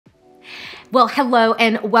Well, hello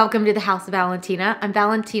and welcome to the House of Valentina. I'm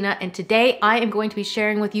Valentina, and today I am going to be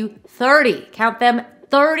sharing with you 30, count them,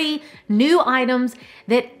 30 new items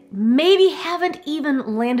that maybe haven't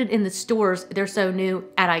even landed in the stores. They're so new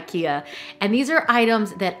at IKEA. And these are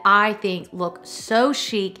items that I think look so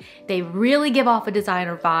chic. They really give off a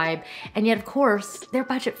designer vibe. And yet, of course, they're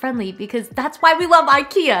budget friendly because that's why we love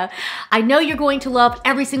IKEA. I know you're going to love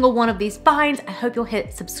every single one of these finds. I hope you'll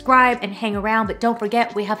hit subscribe and hang around. But don't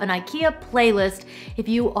forget, we have an IKEA playlist if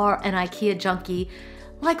you are an IKEA junkie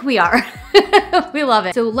like we are. We love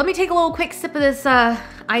it. So let me take a little quick sip of this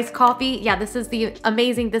iced coffee. Yeah, this is the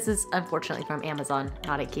amazing, this is unfortunately from Amazon,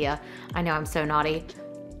 not IKEA. I know I'm so naughty.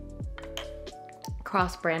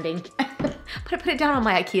 Cross branding. Put it down on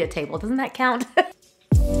my IKEA table. Doesn't that count?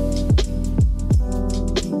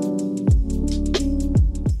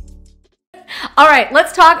 All right,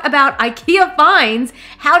 let's talk about IKEA finds.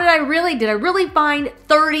 Did I really find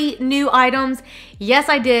 30 new items? Yes,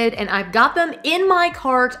 I did, and I've got them in my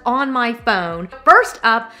cart on my phone. First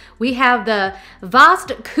up, we have the Vast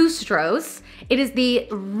Kustros. It is the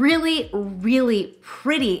really, really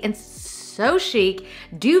pretty and so chic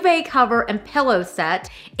duvet cover and pillow set.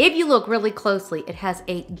 If you look really closely, it has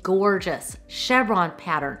a gorgeous chevron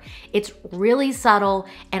pattern. It's really subtle,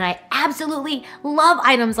 and I absolutely love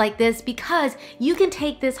items like this because you can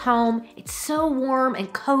take this home. It's so warm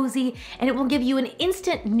and cozy, and it will give you an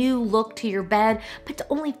instant new look to your bed, but it's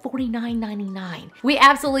only $49.99. We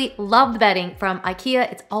absolutely love the bedding from IKEA.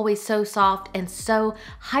 It's always so soft and so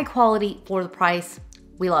high quality for the price.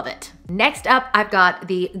 We love it. Next up, I've got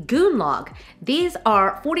the Goon Log. These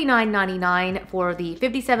are $49.99 for the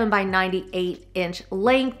 57 by 98 inch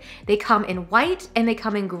length. They come in white and they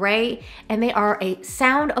come in gray, and they are a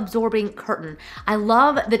sound absorbing curtain. I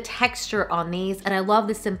love the texture on these, and I love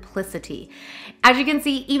the simplicity. As you can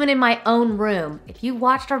see, even in my own room, if you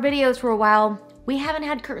watched our videos for a while, we haven't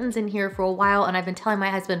had curtains in here for a while, and I've been telling my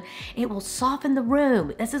husband, it will soften the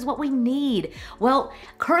room. This is what we need. Well,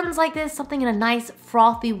 curtains like this, something in a nice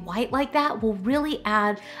frothy white like that, will really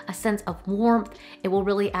add a sense of warmth. It will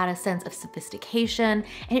really add a sense of sophistication,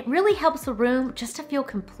 and it really helps the room just to feel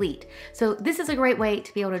complete. So this is a great way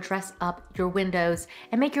to be able to dress up your windows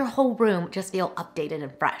and make your whole room just feel updated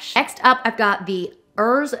and fresh. Next up, I've got the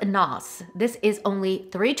Nos. This is only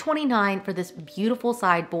 $329 for this beautiful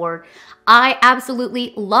sideboard. I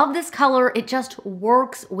absolutely love this color. It just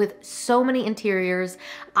works with so many interiors.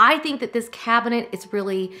 I think that this cabinet is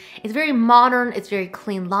it's very modern, it's very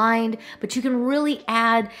clean lined, but you can really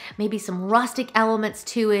add maybe some rustic elements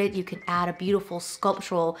to it. You can add a beautiful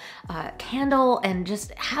sculptural candle and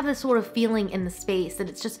just have this sort of feeling in the space that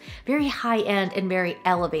it's just very high end and very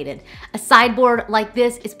elevated. A sideboard like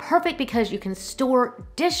this is perfect because you can store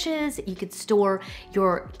dishes, you could store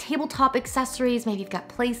your tabletop accessories, maybe you've got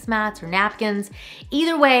placemats or napkins.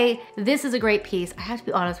 Either way, this is a great piece. I have to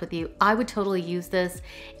be honest with you, I would totally use this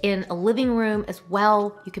in a living room as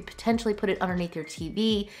well. You could potentially put it underneath your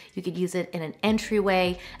TV. You could use it in an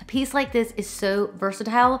entryway. A piece like this is so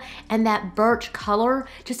versatile, and that birch color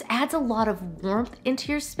just adds a lot of warmth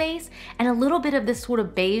into your space and a little bit of this sort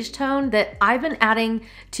of beige tone that I've been adding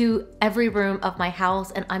to every room of my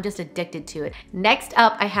house, and I'm just addicted to it. Next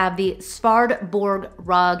up, I have the Svardborg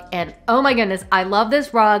rug, and oh my goodness, I love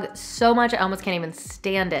this rug so much I almost can't even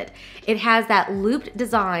stand it. It has that looped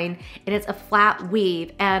design, and it's a flat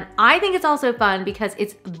weave, and I think it's also fun because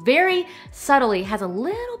it's very subtly has a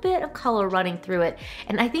little bit of color running through it,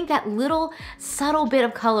 and I think that little subtle bit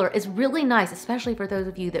of color is really nice, especially for those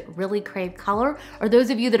of you that really crave color, or those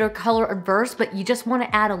of you that are color adverse but you just want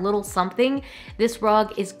to add a little something. This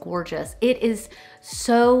rug is gorgeous. It is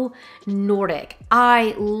so Nordic.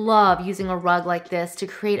 I love using a rug like this to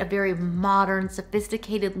create a very modern,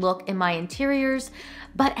 sophisticated look in my interiors,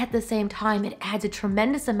 but at the same time, it adds a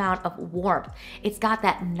tremendous amount of warmth. It's got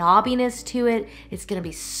that knobbiness to it. It's gonna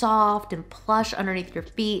be soft and plush underneath your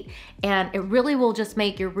feet, and it really will just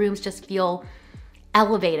make your rooms just feel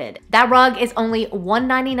elevated. That rug is only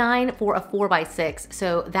 $199 for a 4x6,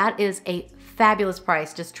 so that is a fabulous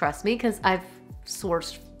price. Just trust me, because I've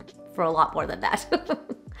sourced for a lot more than that.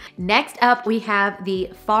 Next up, we have the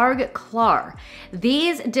Farg Klar.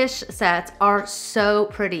 These dish sets are so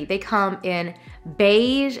pretty. They come in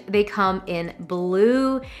beige, they come in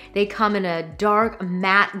blue, they come in a dark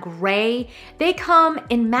matte gray, they come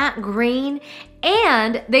in matte green,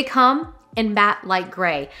 and they come in matte light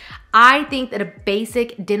gray. I think that a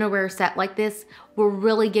basic dinnerware set like this will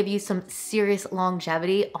really give you some serious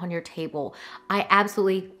longevity on your table. I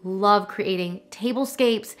absolutely love creating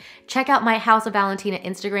tablescapes. Check out my House of Valentina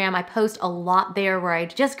Instagram. I post a lot there where I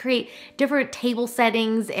just create different table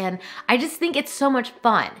settings, and I just think it's so much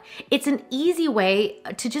fun. It's an easy way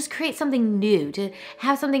to just create something new, to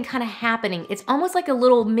have something kind of happening. It's almost like a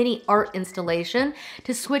little mini art installation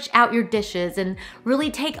to switch out your dishes and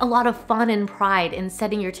really take a lot of fun and pride in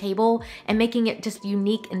setting your table and making it just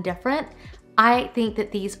unique and different. I think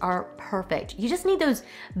that these are perfect. You just need those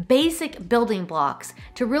basic building blocks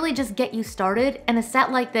to really just get you started. And a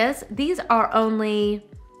set like this, these are only,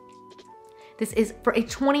 this is for a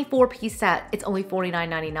 24-piece set, it's only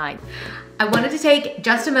 $49.99. I wanted to take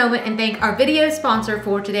just a moment and thank our video sponsor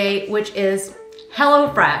for today, which is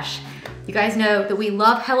HelloFresh. You guys know that we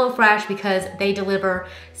love HelloFresh because they deliver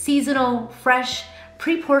seasonal, fresh,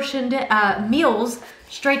 pre-portioned meals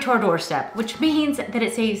straight to our doorstep, which means that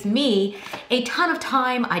it saves me a ton of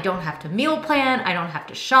time. I don't have to meal plan, I don't have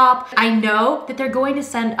to shop. I know that they're going to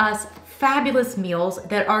send us fabulous meals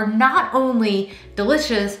that are not only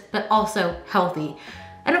delicious, but also healthy.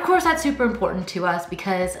 And of course, that's super important to us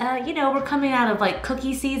because, you know, we're coming out of like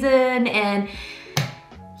cookie season, and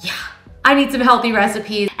yeah, I need some healthy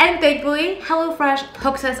recipes. And thankfully, HelloFresh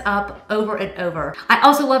hooks us up over and over. I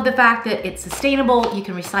also love the fact that it's sustainable. You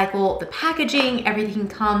can recycle the packaging. Everything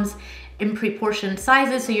comes in pre-portioned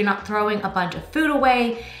sizes, so you're not throwing a bunch of food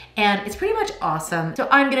away. And it's pretty much awesome. So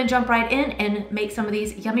I'm gonna jump right in and make some of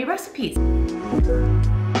these yummy recipes.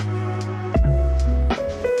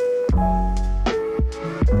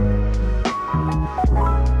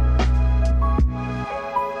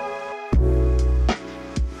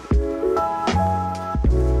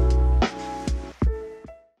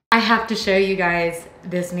 I have to show you guys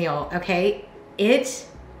this meal, okay? It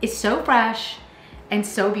is so fresh and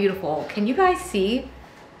so beautiful. Can you guys see?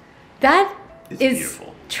 That is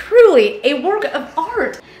beautiful. Truly a work of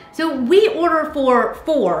art. So we order for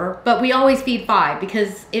 4, but we always feed 5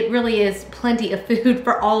 because it really is plenty of food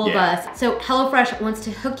for all of us. So HelloFresh wants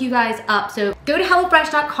to hook you guys up. So go to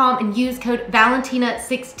HelloFresh.com and use code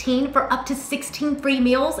Valentina16 for up to 16 free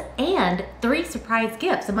meals and 3 surprise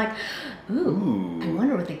gifts. I'm like, ooh, I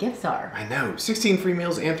wonder what the gifts are. I know, 16 free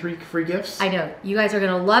meals and 3 free gifts. I know, you guys are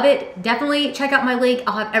gonna love it. Definitely check out my link.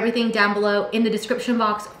 I'll have everything down below in the description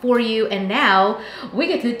box for you. And now we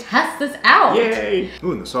get to test this out. Yay!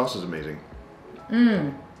 Ooh, and the sauce is amazing.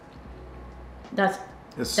 That's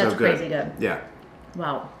so crazy good. Yeah.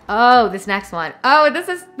 Wow. Oh, this next one. Oh,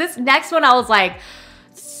 this next one I was like,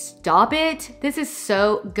 stop it. This is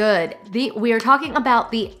so good. We are talking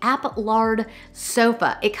about the Applard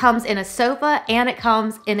sofa. It comes in a sofa and it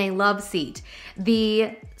comes in a love seat.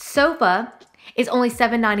 The sofa is only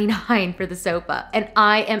 $7.99 for the sofa, and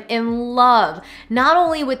I am in love not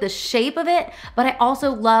only with the shape of it, but I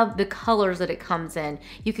also love the colors that it comes in.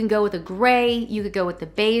 You can go with a gray, you could go with the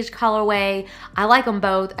beige colorway. I like them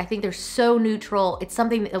both. I think they're so neutral. It's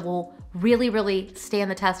something that will really stand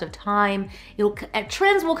the test of time.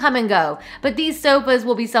 Trends will come and go, but these sofas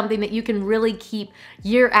will be something that you can really keep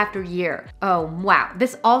year after year. Oh, wow.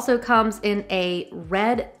 This also comes in a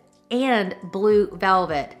red and blue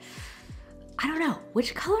velvet. I don't know,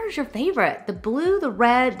 which color is your favorite? The blue, the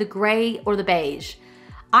red, the gray, or the beige?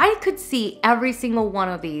 I could see every single one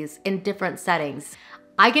of these in different settings.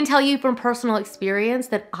 I can tell you from personal experience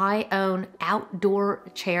that I own outdoor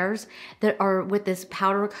chairs that are with this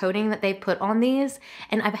powder coating that they put on these,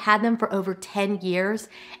 and I've had them for over 10 years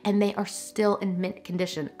and they are still in mint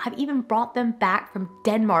condition. I've even brought them back from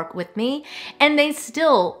Denmark with me and they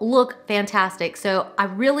still look fantastic. So I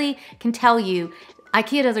really can tell you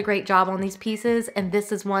IKEA does a great job on these pieces, and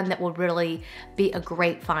this is one that will really be a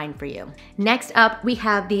great find for you. Next up, we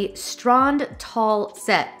have the Strand Tall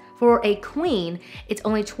set. For a queen, it's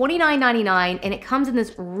only $29.99, and it comes in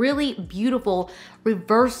this really beautiful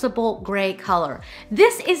reversible gray color.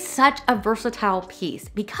 This is such a versatile piece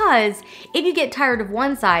because if you get tired of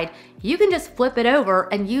one side, you can just flip it over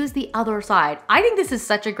and use the other side. I think this is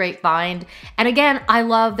such a great find. And again, I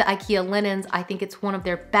love the IKEA linens. I think it's one of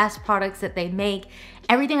their best products that they make.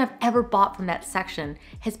 Everything I've ever bought from that section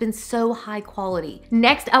has been so high quality.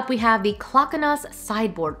 Next up, we have the Klokkenas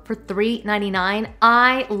sideboard for $3.99.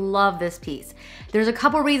 I love this piece. There's a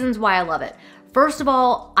couple reasons why I love it. First of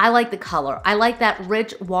all, I like the color. I like that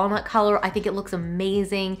rich walnut color. I think it looks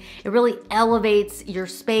amazing. It really elevates your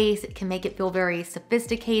space. It can make it feel very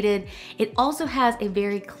sophisticated. It also has a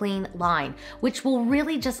very clean line, which will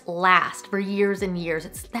really just last for years and years.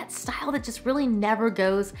 It's that style that just really never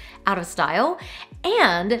goes out of style.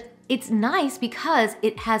 And it's nice because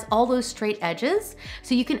it has all those straight edges,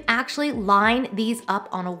 so you can actually line these up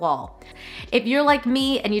on a wall. If you're like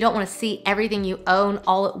me and you don't want to see everything you own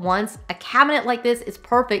all at once, a cabinet like this is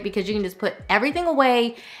perfect because you can just put everything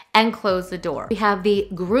away and close the door. We have the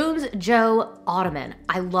Groom's Joe Ottoman.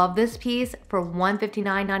 I love this piece for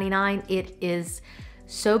 $159.99. It is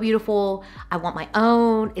so beautiful. I want my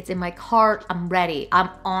own. It's in my cart. I'm ready. I'm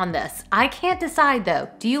on this. I can't decide though.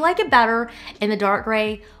 Do you like it better in the dark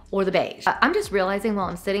gray or the beige? I'm just realizing while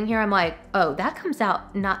I'm sitting here, I'm like, oh, that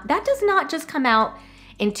does not just come out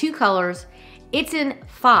in 2 colors. It's in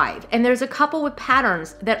 5. And there's a couple with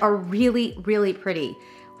patterns that are really, really pretty.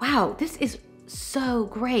 Wow, this is so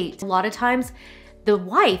great. A lot of times the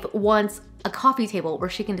wife wants a coffee table where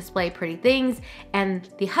she can display pretty things, and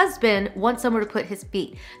the husband wants somewhere to put his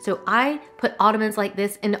feet. So I put ottomans like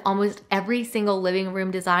this in almost every single living room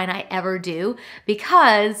design I ever do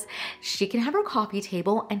because she can have her coffee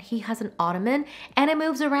table and he has an ottoman and it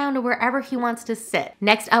moves around to wherever he wants to sit.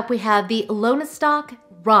 Next up, we have the Lonastock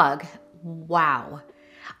rug. Wow.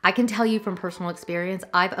 I can tell you from personal experience,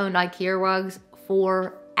 I've owned IKEA rugs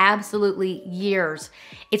for absolutely years.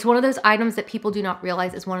 It's one of those items that people do not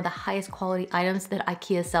realize is one of the highest quality items that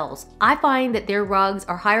IKEA sells. I find that their rugs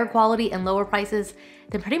are higher quality and lower prices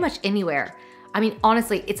than pretty much anywhere. I mean,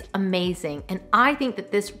 honestly, it's amazing. And I think that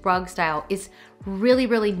this rug style is really,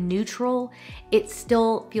 really neutral. It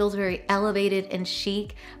still feels very elevated and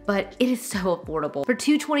chic, but it is so affordable. For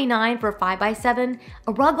 $229 for a 5x7,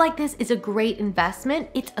 a rug like this is a great investment.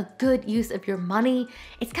 It's a good use of your money.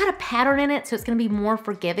 It's got a pattern in it, so it's gonna be more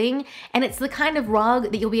forgiving. And it's the kind of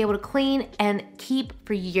rug that you'll be able to clean and keep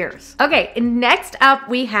for years. Okay, next up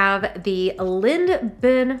we have the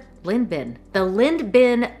Lindbin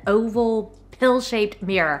oval pill-shaped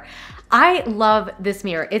mirror. I love this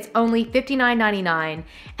mirror. It's only $59.99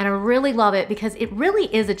 and I really love it because it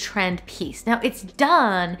really is a trend piece. Now it's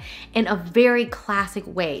done in a very classic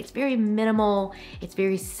way. It's very minimal, it's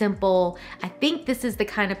very simple. I think this is the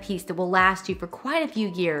kind of piece that will last you for quite a few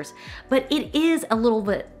years, but it is a little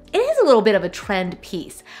bit of a trend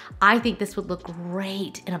piece. I think this would look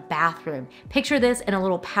great in a bathroom. Picture this in a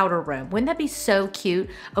little powder room. Wouldn't that be so cute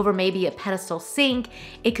over maybe a pedestal sink?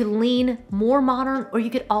 It could lean more modern, or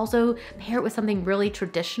you could also pair it with something really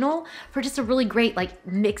traditional for just a really great like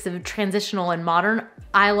mix of transitional and modern.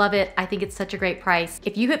 I love it. I think it's such a great price.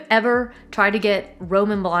 If you have ever tried to get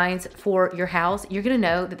Roman blinds for your house, you're gonna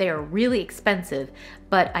know that they are really expensive,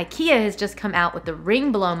 but IKEA has just come out with the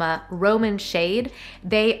Ring Bloma Roman shade.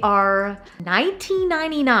 They are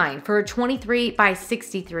 $19.99 for a 23 by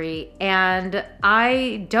 63, and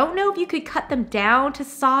I don't know if you could cut them down to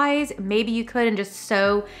size. Maybe you could and just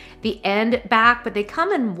sew the end back, but they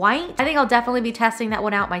come in white. I think I'll definitely be testing that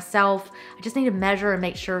one out myself. I just need to measure and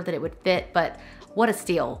make sure that it would fit, but what a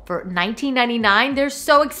steal. For $19.99, they're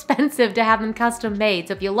so expensive to have them custom made.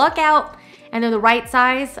 So if you luck out and they're the right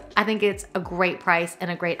size, I think it's a great price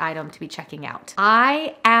and a great item to be checking out.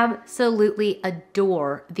 I absolutely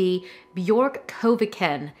adore the Bjork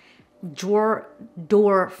Koviken drawer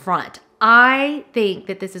door front. I think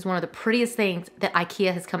that this is one of the prettiest things that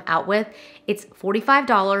IKEA has come out with. It's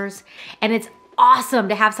 $45 and it's awesome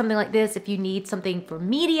to have something like this if you need something for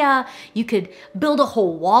media. You could build a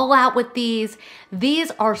whole wall out with these. These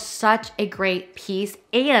are such a great piece,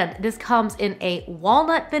 and this comes in a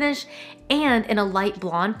walnut finish and in a light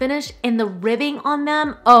blonde finish, and the ribbing on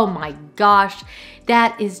them, oh my gosh,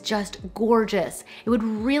 that is just gorgeous. It would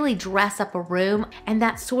really dress up a room, and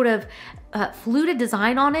that sort of fluted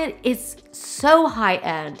design on it is so high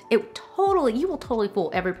end. You will totally fool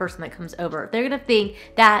every person that comes over. They're gonna think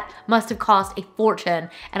that must have cost a fortune,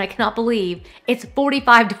 and I cannot believe it's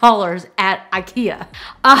 $45 at IKEA.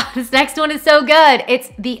 This next one is so good. It's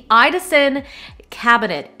the Idison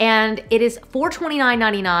cabinet, and it is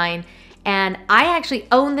 $429.99. And I actually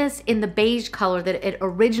own this in the beige color that it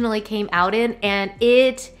originally came out in, and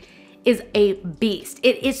it is a beast.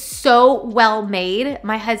 It is so well made.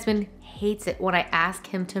 My husband hates it when I ask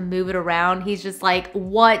him to move it around. He's just like,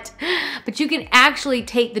 what? But you can actually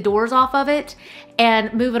take the doors off of it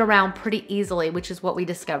and move it around pretty easily, which is what we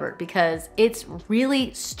discovered because it's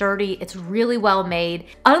really sturdy. It's really well made.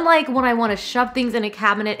 Unlike when I want to shove things in a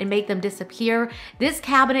cabinet and make them disappear, this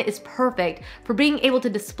cabinet is perfect for being able to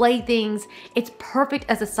display things. It's perfect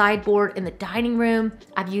as a sideboard in the dining room.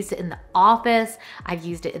 I've used it in the office. I've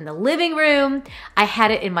used it in the living room. I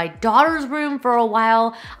had it in my daughter's room for a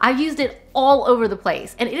while. I've used it all over the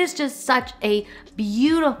place. And it is just such a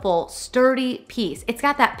beautiful, sturdy piece. It's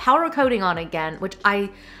got that powder coating on again, which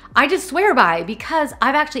I just swear by because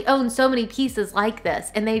I've actually owned so many pieces like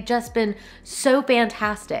this and they've just been so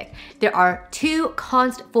fantastic. There are 2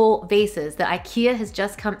 constful vases that IKEA has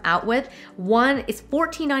just come out with. One is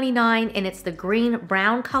 $14.99 and it's the green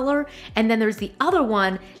brown color. And then there's the other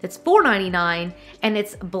one that's $4.99 and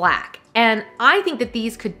it's black. And I think that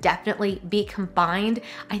these could definitely be combined.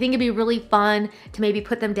 I think it'd be really fun to maybe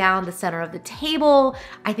put them down the center of the table.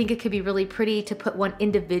 I think it could be really pretty to put one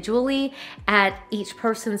individually at each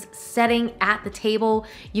person's setting at the table.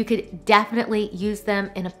 You could definitely use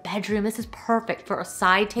them in a bedroom. This is perfect for a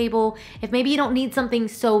side table. If maybe you don't need something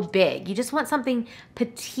so big, you just want something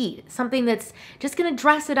petite, something that's just gonna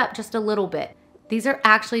dress it up just a little bit. These are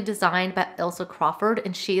actually designed by Ilsa Crawford,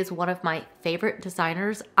 and she is one of my favorite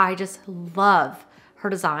designers. I just love her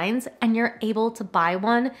designs, and you're able to buy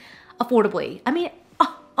one affordably. I mean,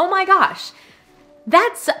 oh my gosh,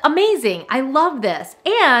 that's amazing. I love this.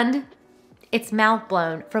 And it's mouth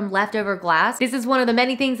blown from leftover glass. This is one of the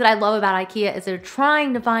many things that I love about IKEA is they're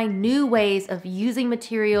trying to find new ways of using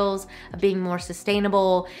materials, of being more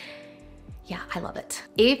sustainable. Yeah, I love it.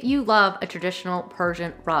 If you love a traditional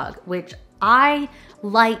Persian rug, which I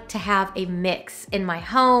like to have a mix in my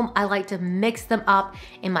home. I like to mix them up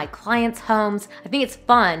in my clients' homes. I think it's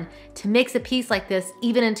fun to mix a piece like this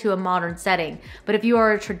even into a modern setting. But if you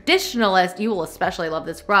are a traditionalist, you will especially love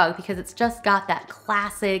this rug because it's just got that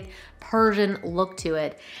classic Persian look to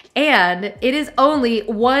it. And it is only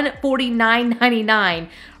 $149.99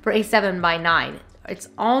 for a 7x9. It's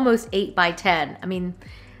almost 8x10. I mean,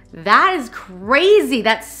 that is crazy.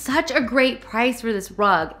 That's such a great price for this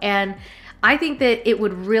rug. And I think that it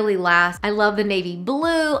would really last. I love the navy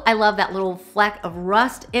blue. I love that little fleck of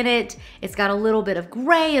rust in it. It's got a little bit of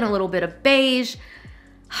gray and a little bit of beige.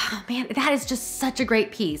 Oh man, that is just such a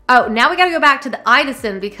great piece. Oh, now we gotta go back to the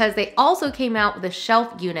Idison because they also came out with a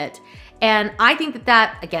shelf unit. And I think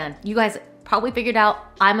that, again, you guys probably figured out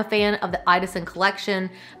I'm a fan of the Idison collection,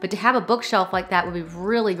 but to have a bookshelf like that would be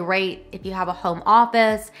really great if you have a home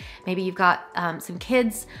office. Maybe you've got some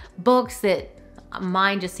kids' books that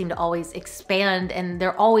mine just seem to always expand and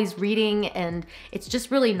they're always reading and it's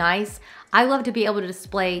just really nice. I love to be able to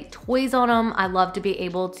display toys on them. I love to be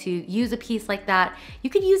able to use a piece like that. You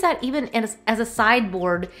could use that even as a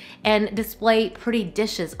sideboard and display pretty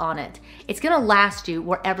dishes on it. It's gonna last you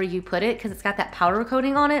wherever you put it because it's got that powder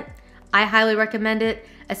coating on it. I highly recommend it,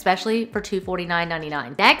 especially for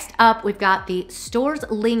 $249.99. Next up, we've got the Stores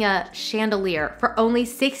Linga chandelier for only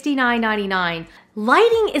 $69.99.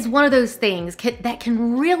 Lighting is one of those things that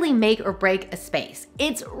can really make or break a space.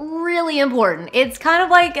 It's really important. It's kind of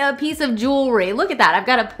like a piece of jewelry. Look at that. I've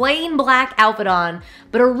got a plain black outfit on,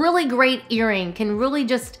 but a really great earring can really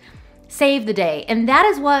just save the day. And that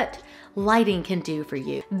is what lighting can do for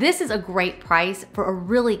you. This is a great price for a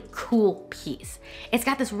really cool piece. It's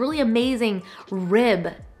got this really amazing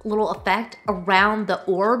rib little effect around the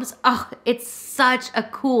orbs. Oh, it's such a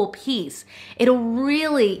cool piece. You'll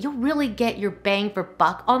really get your bang for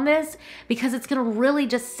buck on this because it's gonna really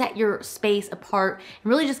just set your space apart and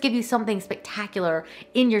really just give you something spectacular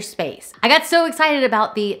in your space. I got so excited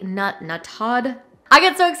about the Natad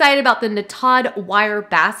wire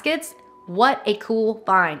baskets. What a cool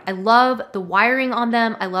find. I love the wiring on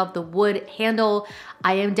them. I love the wood handle.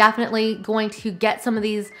 I am definitely going to get some of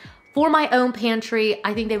these for my own pantry.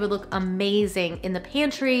 I think they would look amazing in the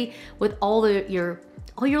pantry with all your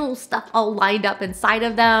little stuff all lined up inside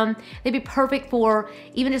of them. They'd be perfect for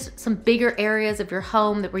even just some bigger areas of your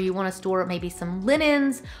home where you want to store maybe some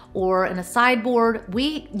linens or in a sideboard.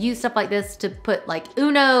 We use stuff like this to put like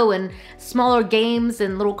Uno and smaller games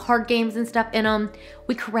and little card games and stuff in them.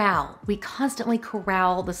 We constantly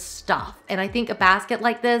corral the stuff. And I think a basket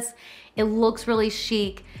like this, it looks really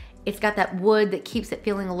chic. It's got that wood that keeps it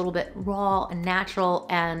feeling a little bit raw and natural,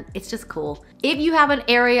 and it's just cool. If you have an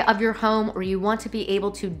area of your home where you want to be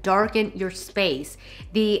able to darken your space,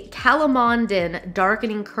 the Calamondin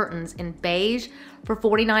darkening curtains in beige for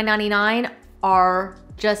 $49.99 are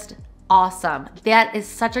just awesome. That is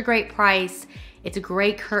such a great price. It's a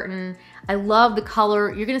great curtain. I love the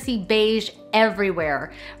color. You're gonna see beige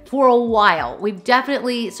everywhere for a while. We've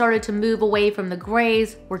definitely started to move away from the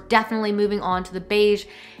grays. We're definitely moving on to the beige,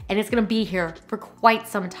 and it's gonna be here for quite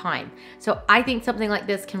some time. So I think something like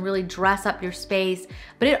this can really dress up your space,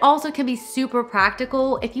 but it also can be super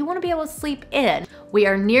practical if you wanna be able to sleep in. We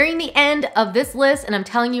are nearing the end of this list, and I'm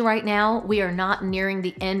telling you right now, we are not nearing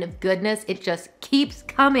the end of goodness. It just keeps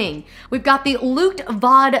coming. We've got the Looped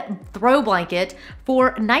VOD throw blanket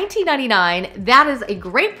for $19.99. That is a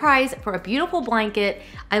great price for a beautiful blanket.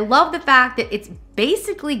 I love the fact that it's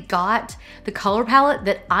basically got the color palette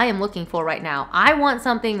that I am looking for right now. I want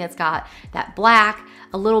something that's got that black,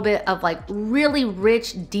 a little bit of like really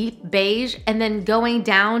rich, deep beige, and then going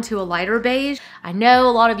down to a lighter beige. I know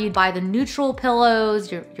a lot of you buy the neutral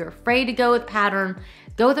pillows, you're afraid to go with pattern.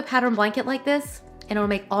 Go with a pattern blanket like this, and it'll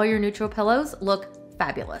make all your neutral pillows look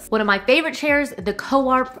fabulous. One of my favorite chairs, the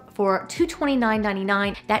Co-op for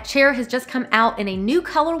 $229.99. That chair has just come out in a new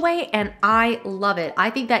colorway, and I love it. I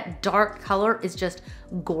think that dark color is just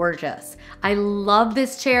gorgeous. I love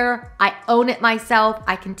this chair. I own it myself.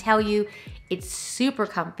 I can tell you, it's super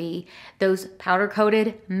comfy. Those powder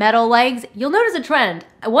coated metal legs, you'll notice a trend.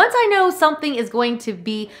 Once I know something is going to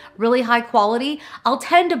be really high quality, I'll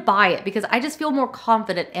tend to buy it because I just feel more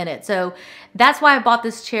confident in it. So that's why I bought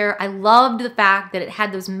this chair. I loved the fact that it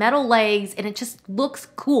had those metal legs and it just looks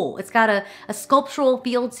cool. It's got a sculptural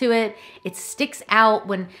feel to it. It sticks out.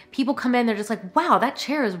 When people come in, they're just like, wow, that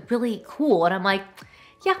chair is really cool. And I'm like,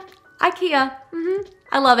 yeah, IKEA,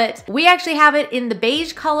 I love it. We actually have it in the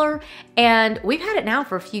beige color, and we've had it now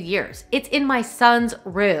for a few years. It's in my son's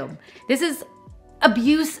room. This is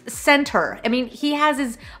abuse center. I mean, he has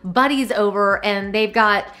his buddies over and they've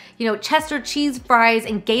got, you know, Chester cheese fries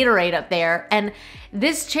and Gatorade up there. And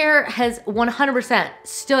this chair has 100%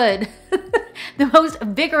 stood the most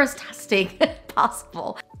vigorous testing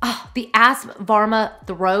possible. Oh, the Asp Varma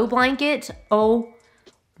throw blanket. Oh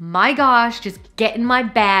my gosh, just get in my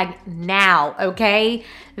bag now, okay?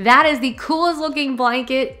 That is the coolest looking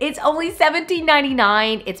blanket. It's only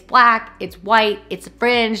 $17.99. It's black, it's white, it's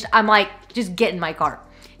fringed. I'm like, just get in my cart.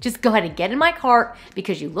 Just go ahead and get in my cart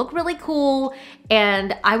because you look really cool.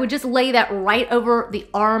 And I would just lay that right over the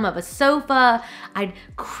arm of a sofa. I'd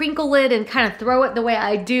crinkle it and kind of throw it the way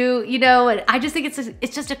I do, you know, and I just think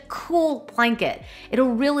it's just a cool blanket.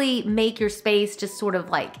 It'll really make your space just sort of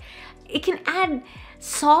like, it can add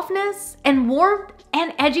softness and warmth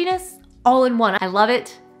and edginess all in one. I love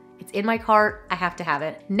it. It's in my cart. I have to have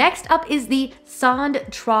it. Next up is the Sand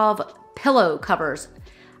Trove pillow covers.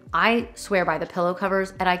 I swear by the pillow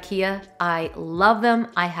covers at IKEA. I love them.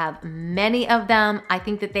 I have many of them. I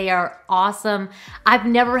think that they are awesome. I've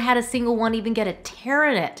never had a single one even get a tear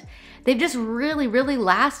in it. They've just really, really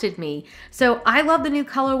lasted me. So I love the new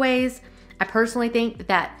colorways. I personally think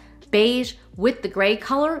that beige with the gray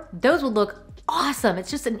color, those would look awesome.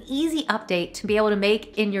 It's just an easy update to be able to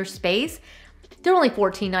make in your space. They're only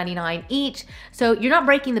 $14.99 each, so you're not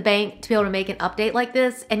breaking the bank to be able to make an update like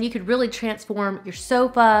this, and you could really transform your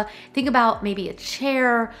sofa. Think about maybe a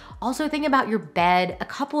chair. Also think about your bed. A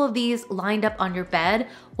couple of these lined up on your bed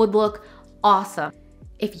would look awesome.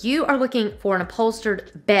 If you are looking for an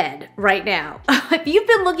upholstered bed right now, if you've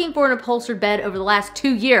been looking for an upholstered bed over the last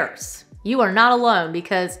 2 years, you are not alone,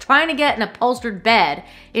 because trying to get an upholstered bed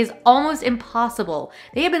is almost impossible.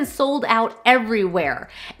 They have been sold out everywhere,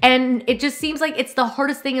 and it just seems like it's the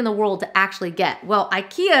hardest thing in the world to actually get. Well,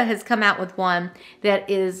 IKEA has come out with one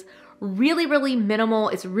that is really, really minimal.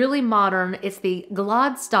 It's really modern. It's the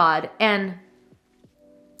Gladstad, and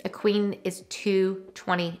a queen is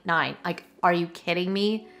 $229. Like, are you kidding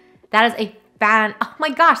me? That is oh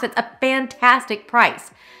my gosh, that's a fantastic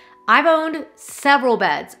price. I've owned several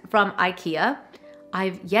beds from IKEA.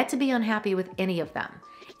 I've yet to be unhappy with any of them.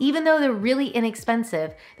 Even though they're really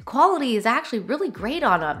inexpensive, the quality is actually really great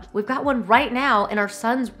on them. We've got one right now in our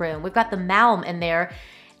son's room. We've got the Malm in there,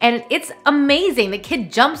 and it's amazing. The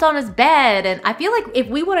kid jumps on his bed, and I feel like if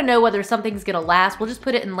we want to know whether something's gonna last, we'll just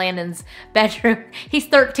put it in Landon's bedroom. He's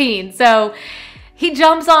 13, so he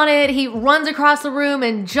jumps on it, he runs across the room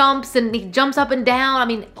and he jumps up and down. I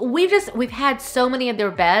mean, we've had so many of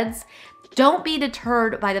their beds. Don't be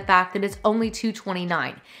deterred by the fact that it's only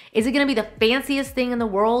 $229. Is it gonna be the fanciest thing in the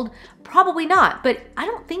world? Probably not, but I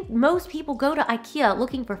don't think most people go to IKEA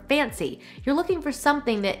looking for fancy. You're looking for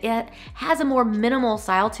something that it has a more minimal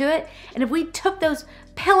style to it. And if we took those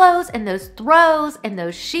pillows and those throws and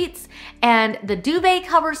those sheets and the duvet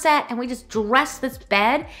cover set and we just dress this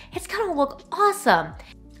bed, it's gonna look awesome.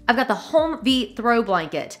 I've got the Home V throw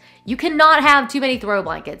blanket. You cannot have too many throw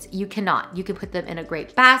blankets. You cannot. You can put them in a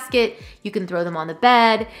great basket. You can throw them on the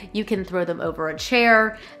bed. You can throw them over a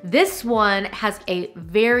chair. This one has a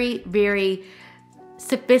very, very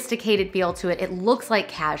sophisticated feel to it. It looks like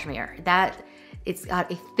cashmere. It's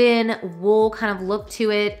got a thin wool kind of look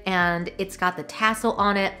to it, and it's got the tassel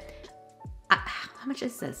on it. How much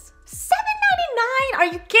is this? $7.99? Are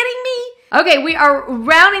you kidding me? Okay, we are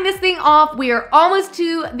rounding this thing off. We are almost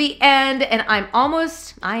to the end, and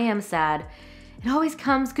I am sad.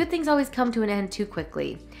 Good things always come to an end too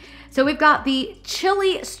quickly. So we've got the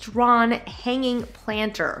Chili Strawn hanging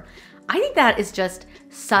planter. I think that is just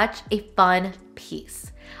such a fun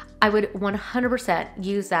piece. I would 100%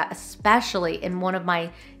 use that, especially in one of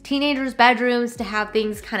my teenagers' bedrooms, to have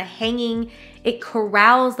things kind of hanging. It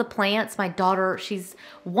corrals the plants. My daughter, she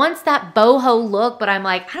wants that boho look, but I'm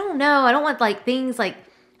like, I don't know. I don't want I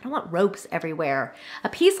don't want ropes everywhere. A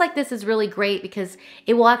piece like this is really great because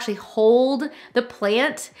it will actually hold the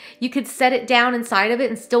plant. You could set it down inside of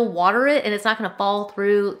it and still water it, and it's not gonna fall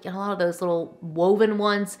through. You know, a lot of those little woven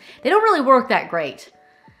ones, they don't really work that great.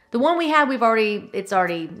 The one we have, it's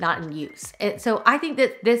already not in use. So I think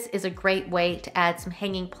that this is a great way to add some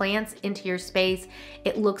hanging plants into your space.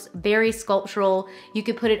 It looks very sculptural. You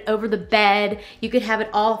could put it over the bed. You could have it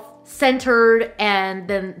all centered, and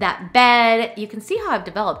then that bed, you can see how I've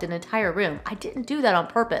developed an entire room. I didn't do that on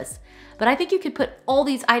purpose, but I think you could put all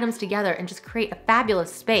these items together and just create a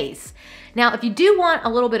fabulous space. Now, if you do want a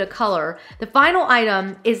little bit of color, the final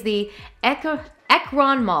item is the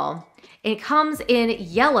Ekron Mall. It comes in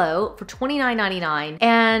yellow for $29.99,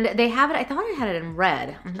 and they have it, I thought I had it in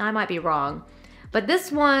red. I might be wrong. But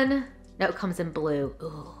this one, no, it comes in blue.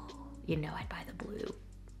 Ooh, you know I'd buy the blue.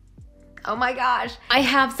 Oh my gosh. I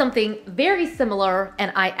have something very similar,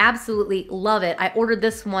 and I absolutely love it. I ordered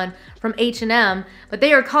this one from H&M, but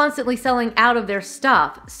they are constantly selling out of their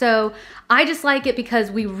stuff. So I just like it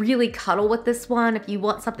because we really cuddle with this one. If you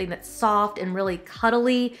want something that's soft and really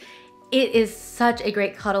cuddly, it is such a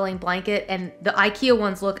great cuddling blanket, and the IKEA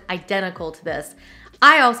ones look identical to this.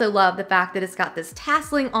 I also love the fact that it's got this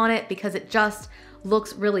tasseling on it because it just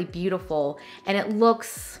looks really beautiful, and it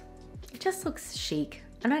just looks chic.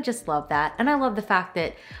 And I just love that. And I love the fact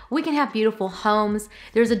that we can have beautiful homes.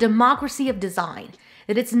 There's a democracy of design.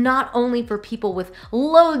 That it's not only for people with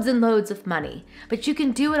loads and loads of money, but you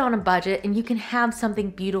can do it on a budget and you can have something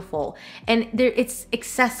beautiful, and it's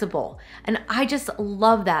accessible. And I just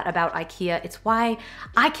love that about IKEA. It's why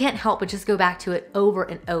I can't help but just go back to it over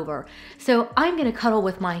and over. So I'm gonna cuddle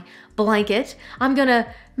with my blanket. I'm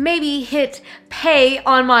gonna maybe hit pay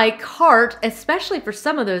on my cart, especially for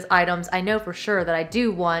some of those items I know for sure that I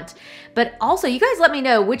do want. But also, you guys let me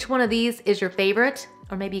know which one of these is your favorite,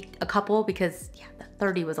 or maybe a couple, because yeah,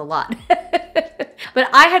 30 was a lot. But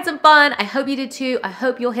I had some fun. I hope you did too. I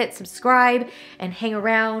hope you'll hit subscribe and hang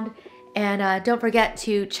around. And don't forget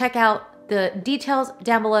to check out the details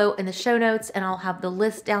down below in the show notes, and I'll have the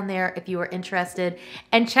list down there if you are interested.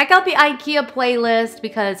 And check out the IKEA playlist,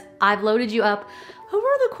 because I've loaded you up over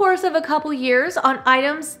the course of a couple years on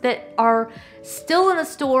items that are still in the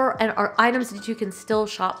store and are items that you can still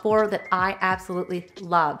shop for that I absolutely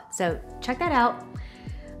love. So check that out.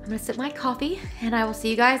 I'm gonna sip my coffee, and I will see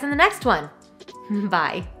you guys in the next one.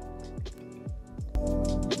 Bye.